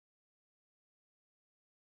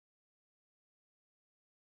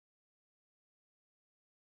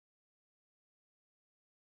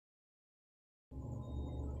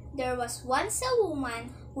There was once a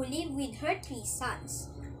woman who lived with her 3 sons.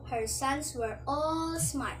 Her sons were all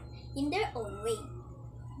smart in their own way,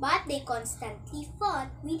 but they constantly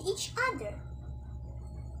fought with each other.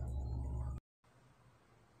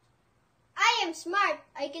 I am smart.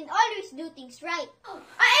 I can always do things right.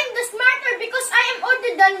 I am the smarter because I am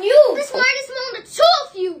older than you. The smartest among the two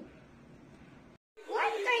of you.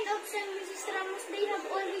 What kind of son, Mrs. Ramos? They have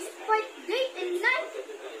always fight day and night.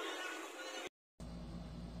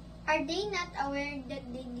 Are they not aware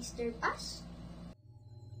that they disturb us?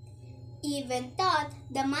 Even though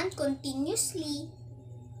the man continuously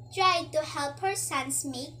tried to help her sons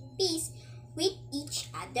make peace with each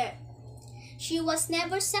other, she was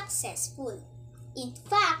never successful. In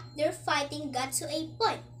fact, their fighting got to a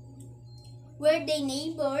point where the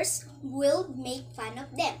neighbors will make fun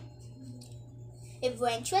of them.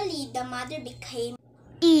 Eventually, the mother became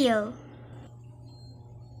ill.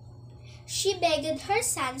 She begged her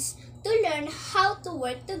sons to learn how to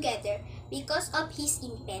work together because of his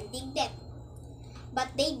impending death.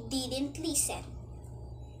 But they didn't listen.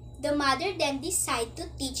 The mother then decided to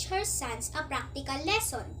teach her sons a practical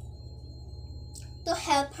lesson to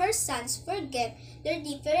help her sons forget their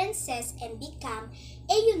differences and become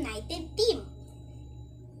a united team.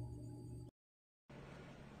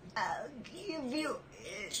 I'll give you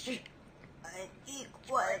each an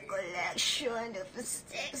equal collection of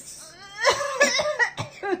sticks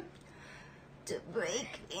to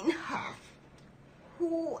break in half.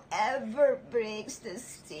 Whoever breaks the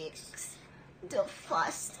sticks the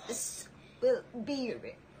fastest will be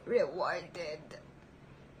rewarded.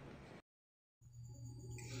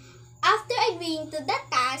 After agreeing to the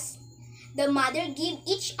task, the mother gave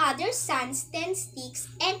each other sons 10 sticks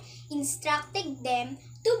and instructed them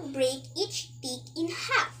to break each stick in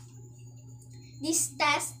half. This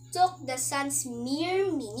task took the sons mere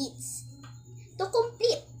minutes to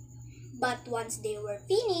complete, but once they were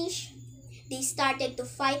finished, they started to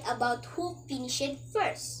fight about who finished it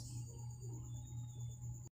first.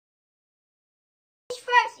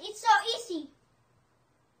 First, it's so easy.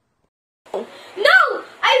 No!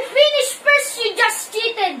 I finished first. You just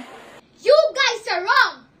cheated. You guys are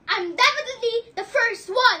wrong. I'm definitely the first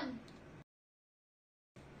one.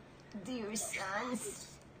 Dear sons,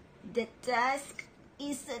 the task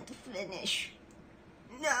isn't finished.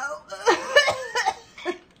 No.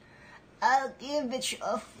 I'll give each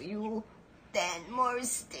of you 10 more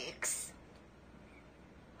sticks.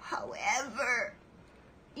 However,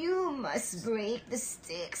 you must break the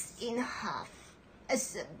sticks in half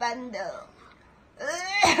as a bundle,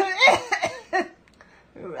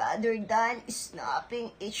 rather than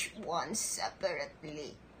snapping each one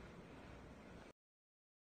separately.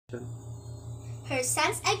 Her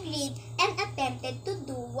sons agreed and attempted to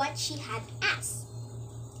do what she had asked.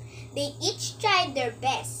 They each tried their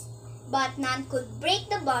best, but none could break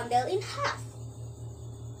the bundle in half.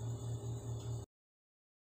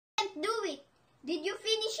 I can't do it. Did you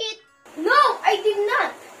finish it? No, I did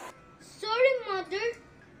not. Sorry, Mother.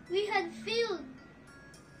 We had failed.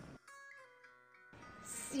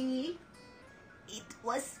 See? It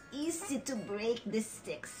was easy to break the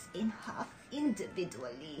sticks in half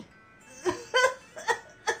individually.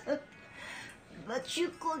 But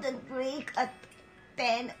you couldn't break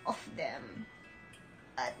 10 of them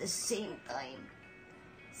at the same time.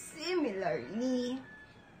 Similarly,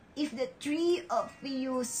 if the 3 of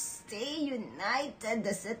you stay united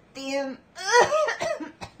as a team,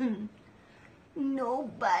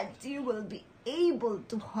 nobody will be able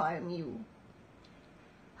to harm you.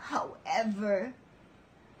 However,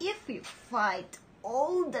 if you fight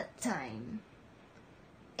all the time,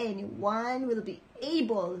 anyone will be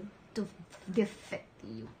able to defeat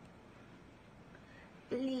you.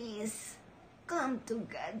 Please come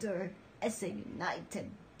together as a united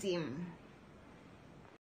team.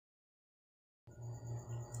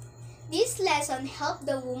 This lesson helped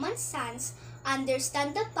the woman's sons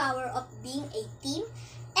understand the power of being a team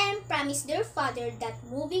and promised their father that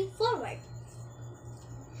moving forward,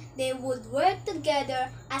 they would work together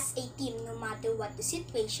as a team no matter what the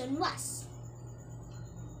situation was.